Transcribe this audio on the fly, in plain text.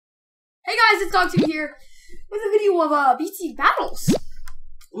Hey guys, it's Dog2 here with a video of BT Battles.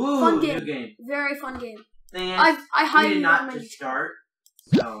 Ooh, Fun game. new game. Very fun game. I highly did not recommend just start.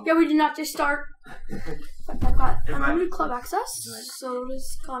 So. Yeah, we did not just start. I've got unlimited club access. So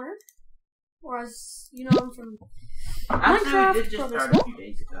does Connor. Or as you know him from Minecraft. We did just start a few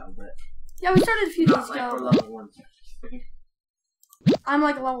days ago, but yeah, we started a few days like ago. For level 1. I'm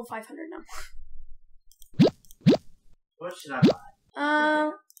like level 500 now. What should I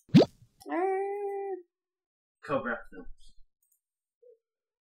buy? Cobra films.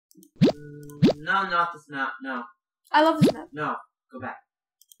 No, not this map. No. I love this map. No, go back.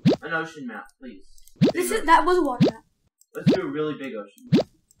 An ocean map, please. That was a water map. Let's do a really big ocean map.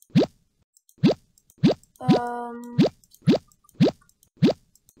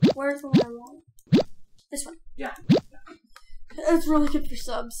 Where's the one I want? This one. Yeah. It's really good for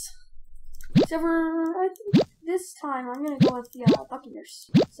subs. Except for, I think this time I'm gonna go with the Buccaneers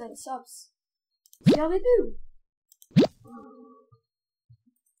instead of subs. See how they do.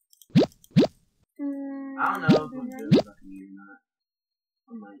 I don't know if I'm doing Buccaneers or not.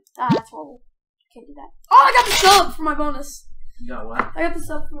 I might. That's horrible. Can't do that. Oh, I got the sub for my bonus. You got what? I got the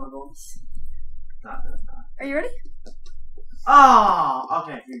sub for my bonus. Not that. Are you ready? Oh,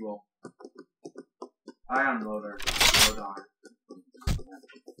 okay, free roll. I got a motor. Hold on. It's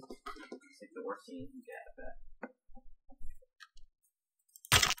like the worst thing you can get, I bet.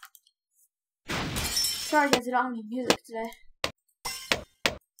 Sorry guys, I don't have any music today.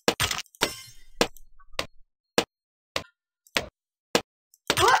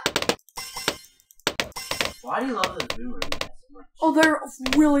 What? Why do you love the boomerang so much? Oh, they're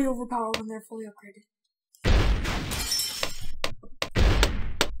really overpowered when they're fully upgraded.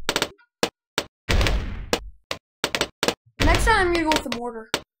 Next time I'm gonna go with the mortar.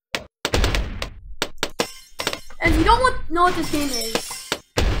 And if you don't know what this game is,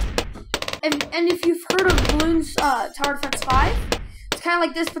 and if you've heard of Bloons Tower Defense 5, it's kind of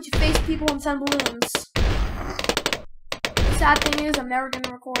like this, but you face people and send balloons. The sad thing is, I'm never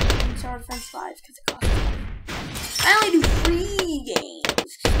gonna record Bloons Tower Defense 5 because it costs money. I only do free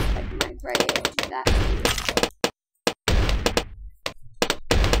games, like Minecraft and that.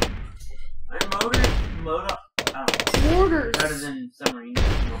 Mortars. Better than submarines.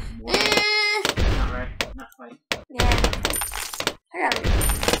 Not right. Not quite. Yeah. I gotta read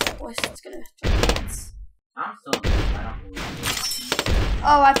that voice. It's gonna drive me nuts. I'm still good. I don't really.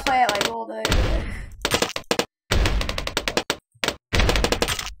 Oh, I play it like all day.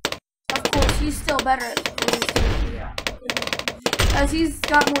 Of course, he's still better at Bloons TD. Yeah. As he's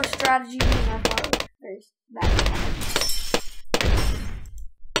got more strategy than I've got. Very bad.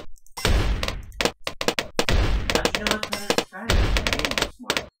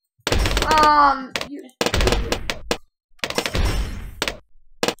 You.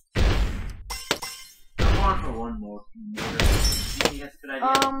 I'm going for one more. You think that's a good idea?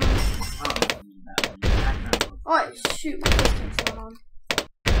 Oh, shoot, my face cam's not on.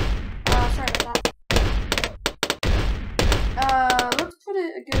 Sorry about that. Let's put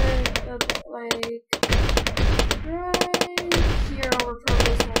it a good, like, right here over probably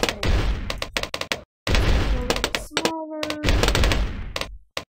this whole thing. A little bit smaller.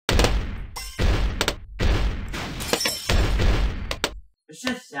 It's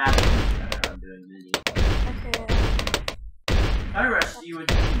just sad that I'm doing mini. Okay. If I rushed you would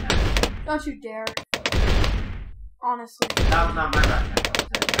do that. Don't you dare. Honestly. That was not my rush.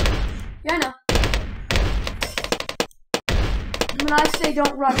 Yeah, I know. When I say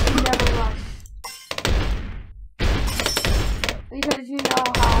don't rush, you never rush. Because you know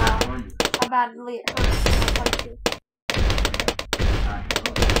how badly it hurts when I punch you.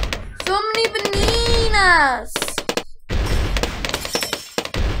 So many bananas!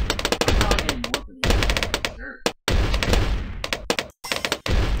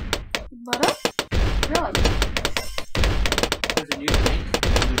 Butter? Really? There's a new thing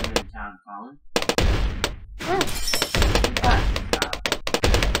moving in town, Colin. Where?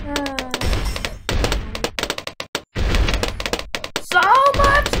 So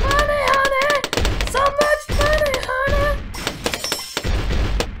much money, honey! So much money, honey!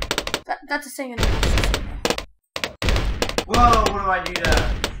 That's a saying in the house. Whoa, what do I do to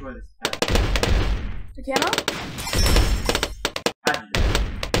destroy this pen? The camo? How'd you do it?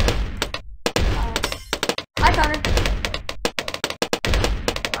 Hi, Connor.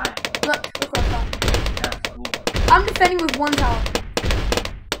 Hi. Look what I've got. That's cool. I'm defending with one tower.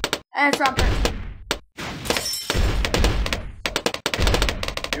 And it's round 13.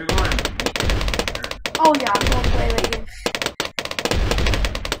 You're going to Oh yeah, I'm going way late game.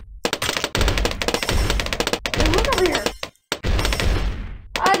 Hey, look over here.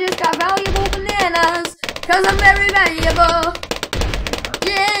 I just got valuable bananas, cause I'm very valuable.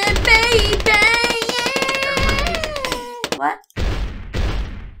 Yeah, baby, yeah. What?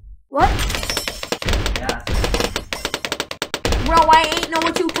 What? Yeah. Bro, I ain't know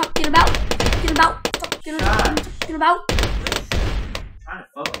what you talking about. Talking about. Trying to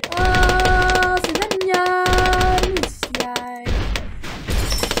focus.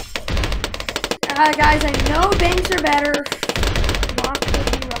 Guys, I know banks are better.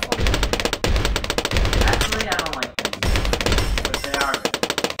 Actually, I don't like them, but they are good.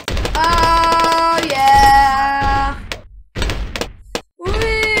 Oh, yeah.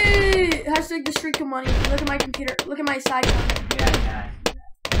 Whee! Hashtag the streak of money. Look at my computer. Look at my side counter. Yeah.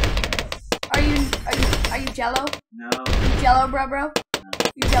 Are you jello? No. You jello, bro? No.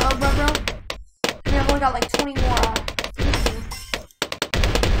 You jello, bro? And I've only got like 20 more,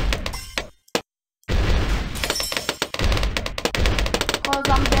 cause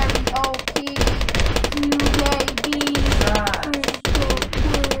I'm very OP. UAB.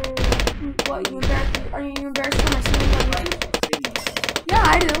 What, are you embarrassed for my singing on YouTube? Yeah,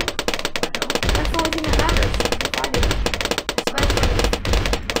 I do. That's the only thing that matters. If I do. Especially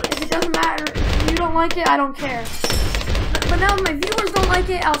if it doesn't matter, if you don't like it, I don't care. But now if my viewers don't like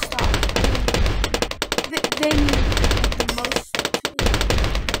it, I'll stop. They mean the most to me.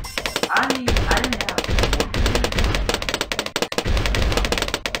 I didn't have more community.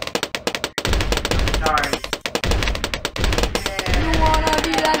 Sorry. You wanna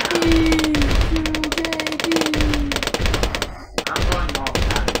be that I'm going all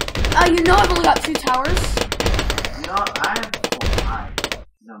savage. you know I've only got 2 towers. No, I have 5.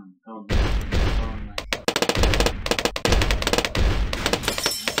 I'm going like.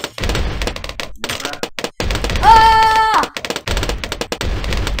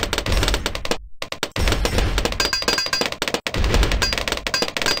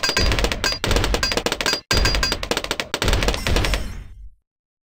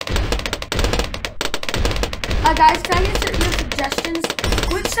 Guys, can I get your suggestions?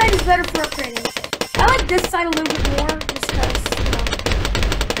 Which side is better for upgrading? I like this side a little bit more, just because, you know,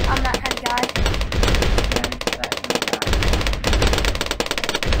 I'm that kind of guy.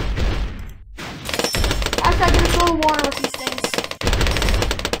 Actually, I get a fill of water with these things.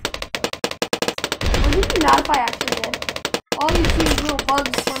 Would you be mad if I actually did? All you see is little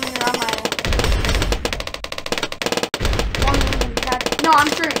bugs swimming around my head. No, I'm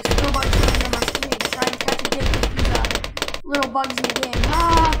serious. Little bugs swimming around my screen, trying to catch a dick with these little bugs in the game.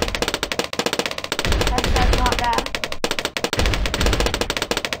 That's not bad.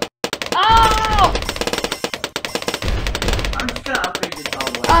 Oh! I'm just gonna upgrade this all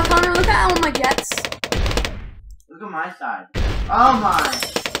the way. Connor, look at all my jets. Look at my side. Oh my!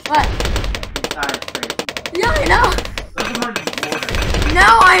 What? Your side is crazy. Yeah, I know. Look at my border.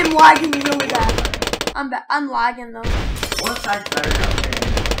 Now I am lagging really bad. I'm lagging though. What side's better to upgrade?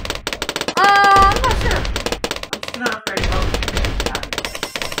 I'm not sure. I'm just gonna upgrade both.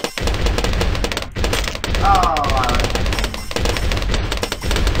 Oh, I like that.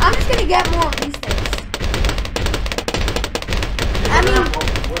 I'm just gonna get more of these things. I mean,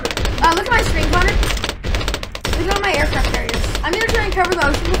 look at my screen, Connor. Look at all my aircraft carriers. I'm gonna try and cover the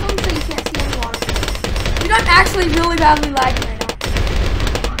ocean with them so you can't see any water. You know, I'm actually really badly lagging right now.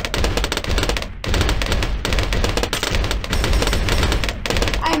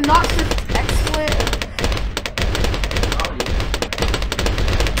 I am not sure if it's XSplit or...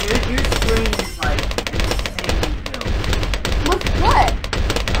 Dude, your screen is like insanely filled. With what?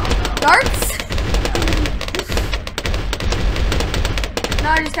 I don't know. Darts?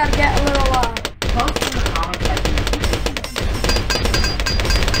 Now I just gotta get a little, Post in the comment section if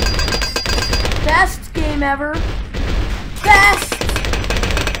best game ever. Best!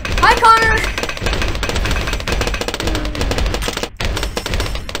 Hi, Connor!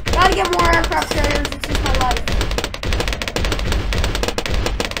 Gotta get more aircraft carriers, it's just my life.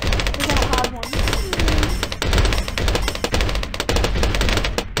 Because I don't have one.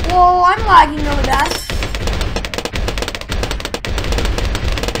 Whoa, I'm lagging really bad.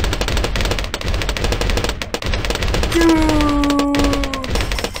 Dude.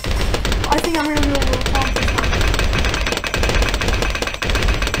 I think I'm gonna be able to accomplish one.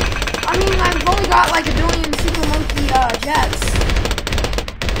 I mean, I've only got like a billion Super Monkey jets.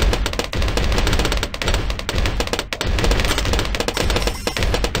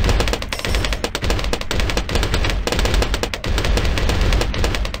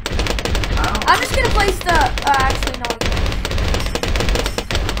 I'm just gonna place the, actually no.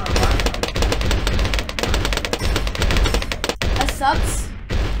 Subs?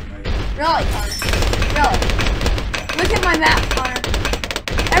 Really, Connor? Really? Look at my map, Connor.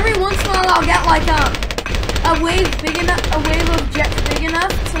 I'll get like a wave of jets big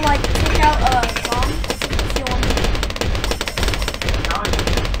enough to like take out a bomb.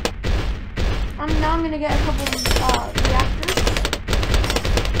 Now I'm gonna get a couple reactors.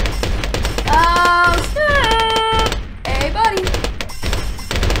 Oh snap! Hey buddy.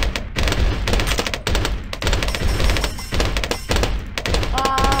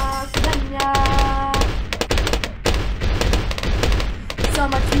 So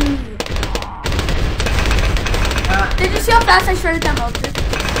much meat. Did you see how fast I shredded that milk, dude?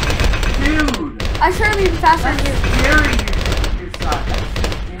 Dude! I shredded even faster than you. Scary, you suck.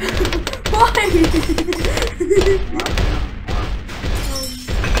 Why?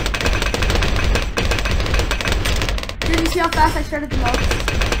 Did you see how fast I shredded the milk?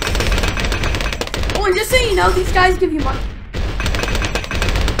 Oh, and just so you know, these guys give you money.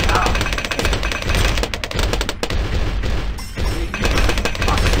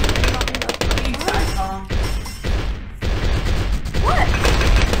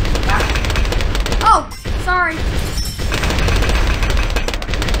 Sorry.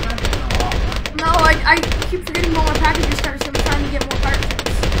 No, I keep forgetting all my packages started, so I'm trying to get more parts.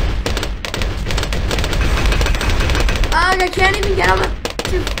 I can't even get them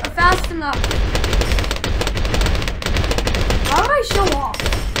fast enough. Why would I show off?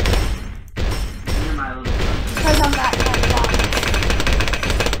 Because I'm that kind of boss.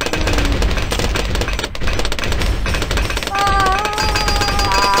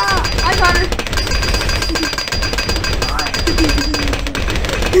 I got her.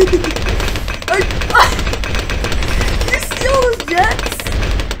 You steal those jets?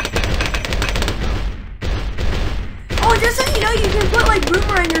 Oh, just so you know, you can put like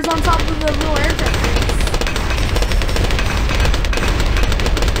boomerangers on top of the little aircraft.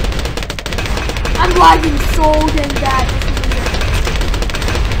 I'm lagging so dang bad.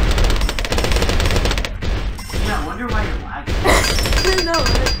 Yeah, I wonder why you're lagging. I don't know,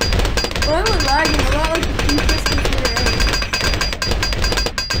 right? Why am I lagging? I got like the deepest computer ever.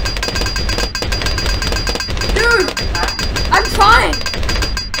 Dude! I'm trying!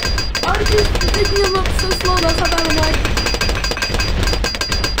 Why are you picking them up so slow? That's how bad I'm lagging.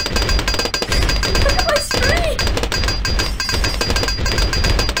 Look at my screen!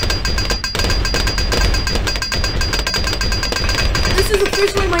 This is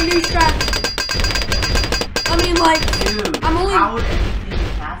officially my new strat. I mean, like, dude, I'm only. How would anything get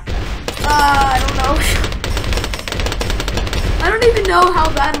past that? I don't know. I don't even know how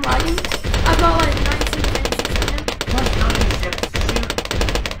bad I'm lagging. I've got like 19 finishes in here. Plus, how many ships shoot?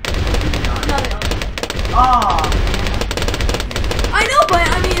 No, they don't. Oh! I know, but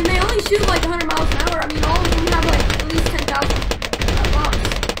I mean, they only shoot like 100 miles an hour. I mean, all of them have like at least 10,000 bombs.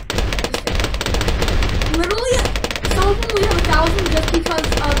 Literally, some of them only have 1,000 just because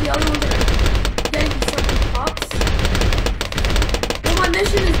the other ones are getting so many pops. Well, my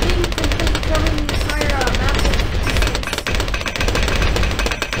mission is being complete, covering the entire map.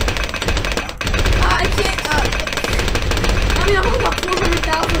 I can't. I mean, I've only got 400,000.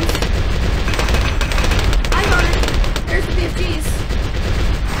 I got it. There's the BFGs.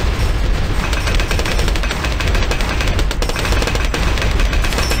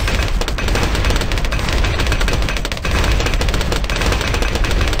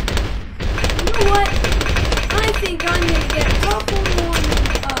 You know what? I think I'm gonna get a couple more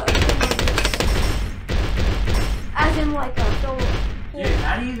as in like a fill. Dude,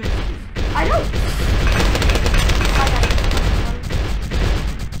 how do you even... I don't.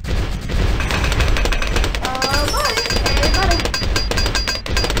 Buddy. Hey, buddy.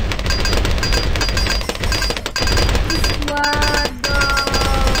 Let's go.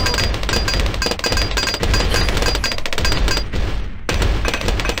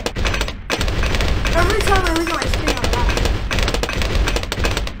 Every time I look at my screen, I'm laughing.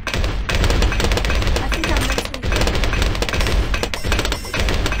 I think I'm mentally ill.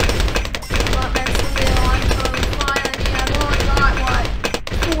 I'm not mentally ill. I'm totally fine. I mean, I've only got, what,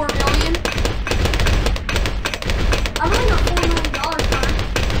 4 million? I've only got $4 million, man.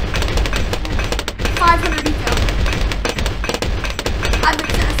 500 eco. I've been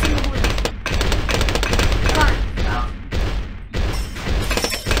sent a single win. Got it.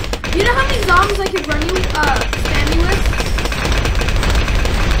 You know how many zombies I could run you, spam you with?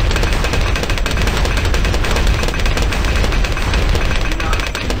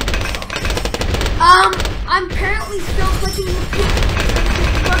 I'm apparently still clicking the pink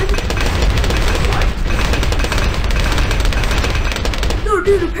button. No,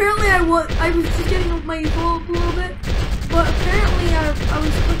 dude, apparently I was just getting my full up a little bit, but apparently I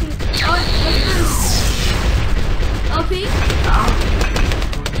was clicking, what's this? LP?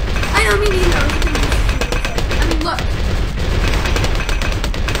 I know, Yeah, me neither. I mean, look.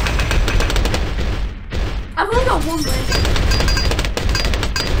 I've only got one win.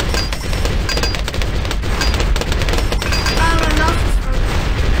 I don't know.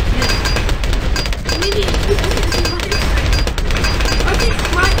 Maybe I think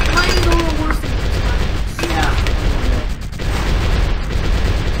mine is a little worse than this. Yeah.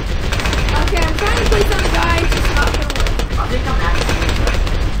 Okay, I'm trying to play some guys. It's not gonna work. I think I'm actually.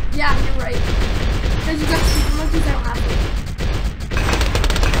 Yeah, you're right. Because you got super monkeys, I don't have to.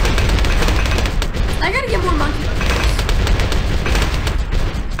 I gotta get more monkey buttons.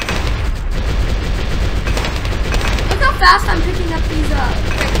 Look how fast I'm picking up these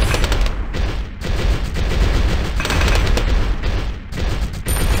crates.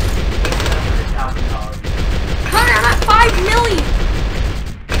 Connor, I'm at 5 million!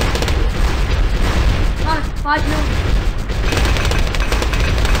 Connor, 5 million.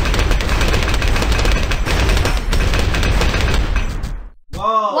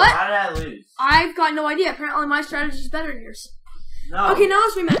 Whoa, What? how did I lose? I've got no idea. Apparently my strategy is better than yours. No. Okay, now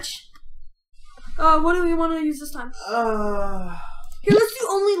let's rematch. What do we want to use this time? Here, let's do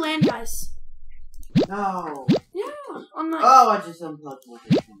only land guys. No. Yeah, I'm not. Oh, I just unplugged my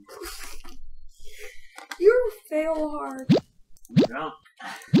thing. You fail hard. No.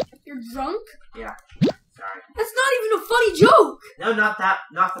 You're drunk? Yeah. Sorry. That's not even a funny joke! No, not that.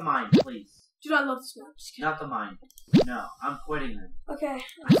 Not the mine, please. Dude, I love this map. Just kidding. Not the mine. No, I'm quitting them. Okay.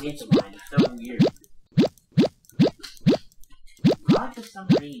 I hate the mine. It's so weird. I like the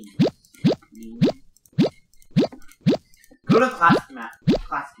submarine. Go to classic map.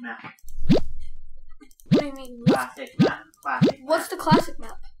 Classic map. What do you mean? Classic map. Classic What's the classic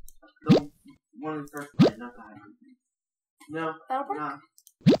map? the one in the first place, not the hybrid. No. Battle Park?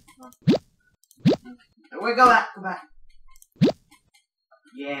 No. Wait, go back. Go back.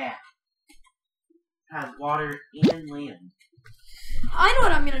 Yeah. Has water and land. I know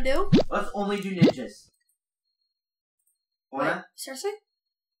what I'm gonna do. Let's only do ninjas. Wait, Wanna? seriously?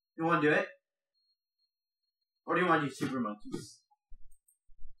 You wanna do it? Or do you wanna do super monkeys?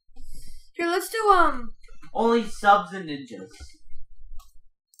 Here, let's do, Only subs and ninjas.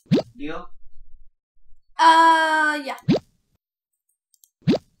 Deal? yeah.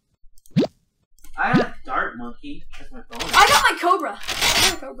 I got a dart monkey. That's my phone. I got my cobra. I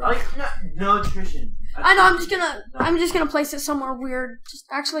got a cobra. Oh, no nutrition. I know, I'm just gonna place it somewhere weird.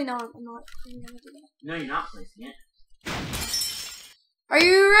 Actually, no, I'm not. I'm gonna do that. No, you're not placing it. Are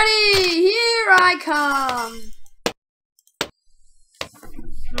you ready? Here I come.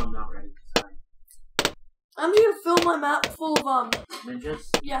 No, I'm not ready. Sorry. I'm gonna fill my map full of, Ninjas?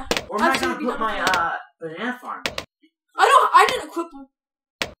 yeah. Or am I I've gonna seen put it my, done. banana farm? I didn't equip them.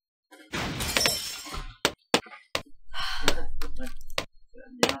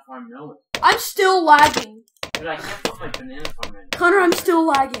 Banana farm nowhere. I'm still lagging. Dude, I can't put my banana farm in. Connor, I'm still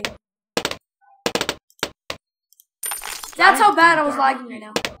lagging. That's how bad I was lagging right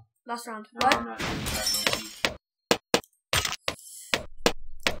now. Last round. No, What? I'm not doing that monkey.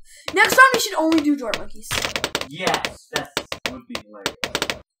 Next time we should only do dart monkeys. Yes, that would be hilarious.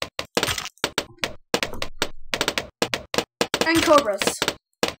 And cobras.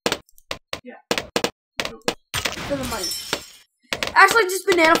 Yeah. For the money. Actually, just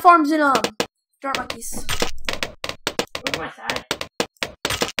banana farms and dart monkeys. Where's my side?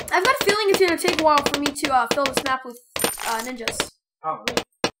 I've got a feeling it's gonna take a while for me to fill this map with ninjas. Probably.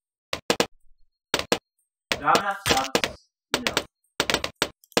 Do I have enough subs? No.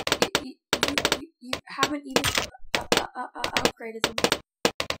 You haven't even upgraded them.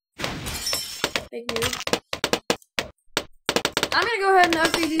 Big noob. I'm gonna go ahead and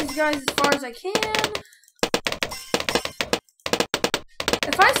upgrade these guys as far as I can.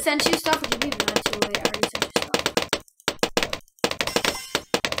 If I sent you stuff, would you leave that too late? I already sent you stuff.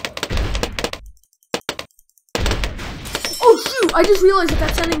 Oh shoot! I just realized that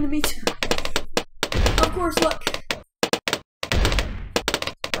that's sending to me too. Of course, look.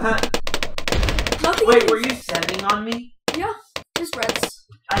 Nothing. Wait, were you sending on me? Yeah, just reds.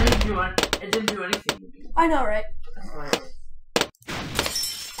 I didn't do it didn't do anything to me. I know, right? That's hilarious.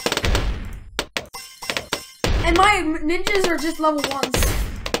 And my ninjas are just level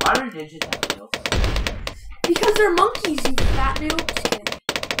 1s. Why do ninjas have skills? Because they're monkeys, you fat noob. Just kidding.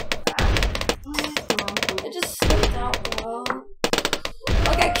 It just slipped out, bro.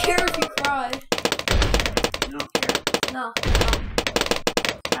 Like, I care if you cry. You don't care. No.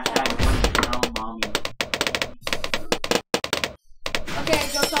 Hashtag no mommy. Okay,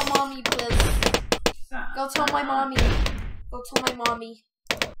 go tell mommy, please. Go tell my mommy. Go tell my mommy.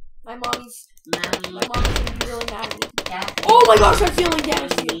 My mommy's gonna be really mad at me. Oh my gosh, I'm feeling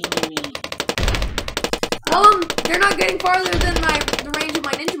damage to you. not getting farther than the range of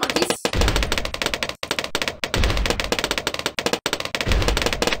my ninja monkeys.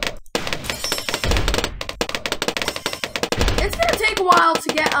 It's gonna take a while to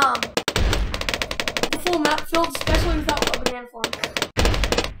get the full map filled, especially without a banana form.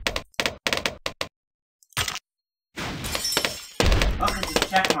 Okay, just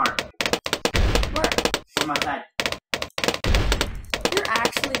check mark. Where? On my side. You're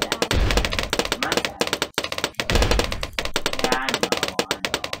actually bad. My side. Yeah, I know.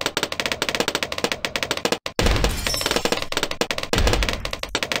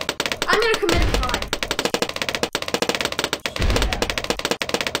 I'm gonna commit a crime.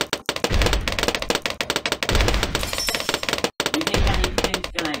 Do you think anything's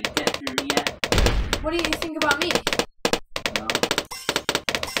gonna get through me yet? What do you think about me? No.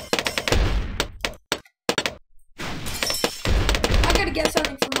 I gotta get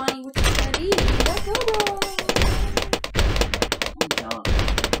something for money, which is gonna be that cobra. I'm jealous.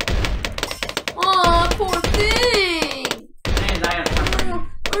 Aw, poor thing. Thing is, I got submarine.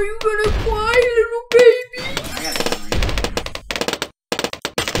 Are you gonna cry, little baby? I got submarine.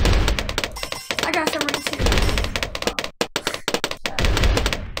 I got submarine too. Sad.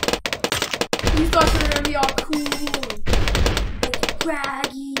 You thought you were gonna be all cool, like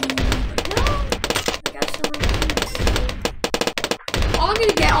braggy, but no, I got submarine too. All I'm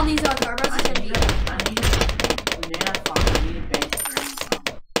gonna get on these cobras is gonna be. I need a banana farm. I need a base for income.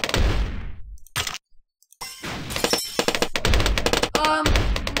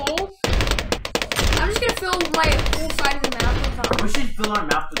 Lol. I'm just gonna fill my whole side of the map with We should fill our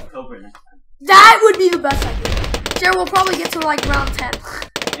map with cobra next time. That would be the best idea. Sure, we'll probably get to like round 10.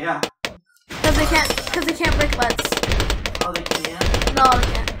 Yeah. Cause they can't break leads. Oh, they can? No, they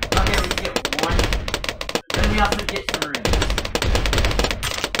can't. Okay, we get one. Then we also get submarine.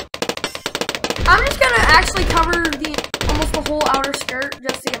 I'm just gonna actually cover almost the whole outer skirt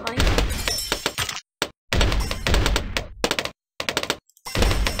just to get money.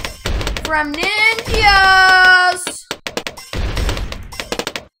 From ninjas!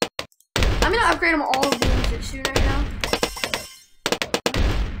 I'm gonna upgrade them all to ninjutsu right now.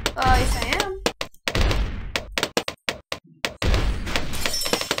 Yes I am.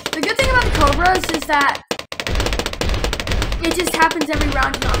 The good thing about the cobras is that it just happens every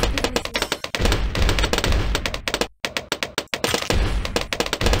round, you not pick anything up.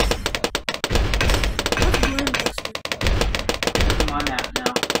 What's Bloon posted? I'm on that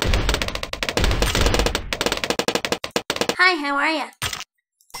now. Hi, how are ya?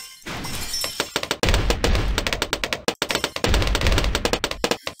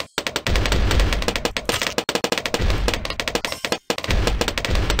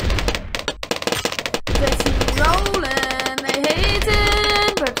 Rolling, they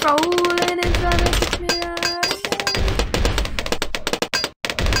hating, patrolling and trying to kick me out.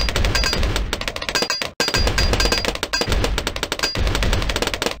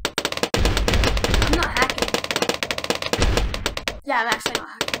 I'm not hacking. Yeah, I'm actually not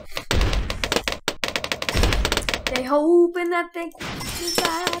hacking. They hoping that they can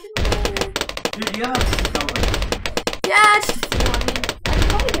decide. Dude, you have a cobra. Yeah, it's just four. I mean, I could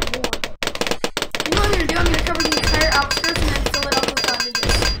probably get more. You know what I'm gonna do? I'm gonna cover the entire outskirts and then fill it up with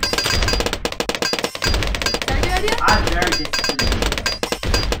ninjas. Is that a good idea? I'm very disappointed.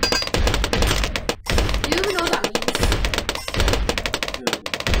 Do you even know what that means? Good.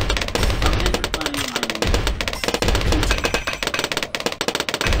 I'm disappointed in my name.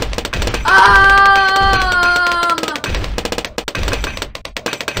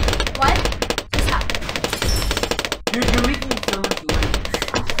 What just happened? Dude, you're making so much money.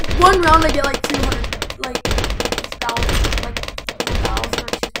 One round they get like 200, like 1,000, like 1,000 or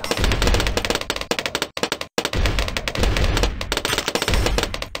 2,000.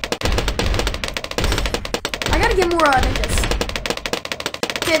 I gotta get more ninjas.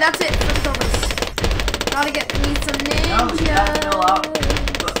 Okay, that's it for the cobras. Gotta get me some No, you gotta fill ninjas. up.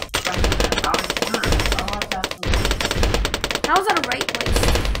 Look, that's our turn. Otherwise, that's the How's that a right place?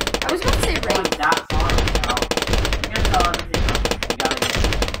 I was gonna say going right. that far now. We gotta sell everything up. We gotta get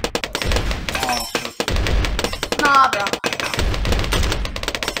all cookies. Nah, bro.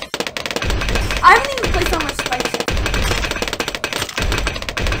 I haven't even placed on my spikes yet.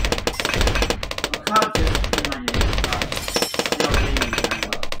 Look how just in my name. Still getting me very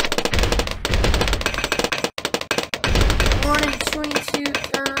well. We're running 22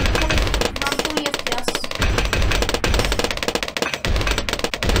 or 20, around 20 FPS.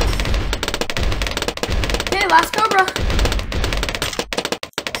 Okay, last cobra.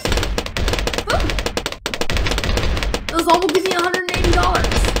 Boom. Those all will give me $180.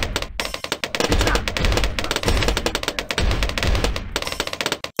 Good job.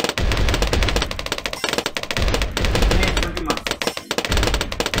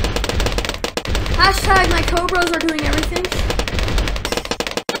 cobras are doing everything.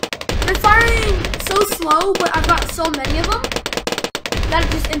 They're firing so slow, but I've got so many of them that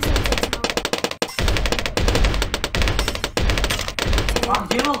it just instantly takes them out.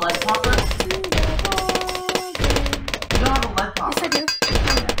 Do you have a lead popper? You don't have a lead popper. Yes, I do.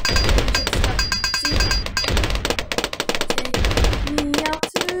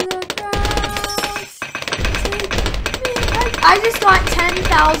 I just got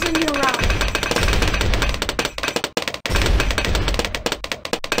 10,000 in a round.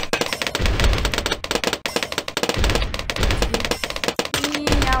 Take me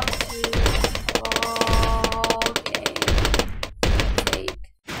out to the ball game. Take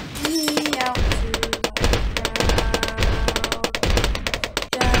me out to the crowd.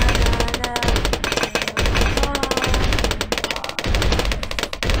 Dancing around.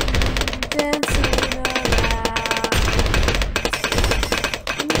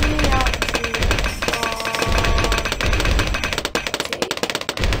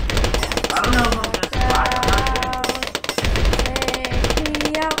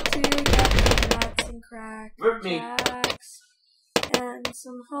 Rip me. And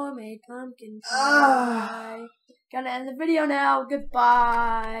some homemade pumpkin pie. Gotta end the video now.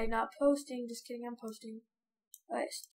 Goodbye. Not posting. Just kidding. I'm posting. Bye.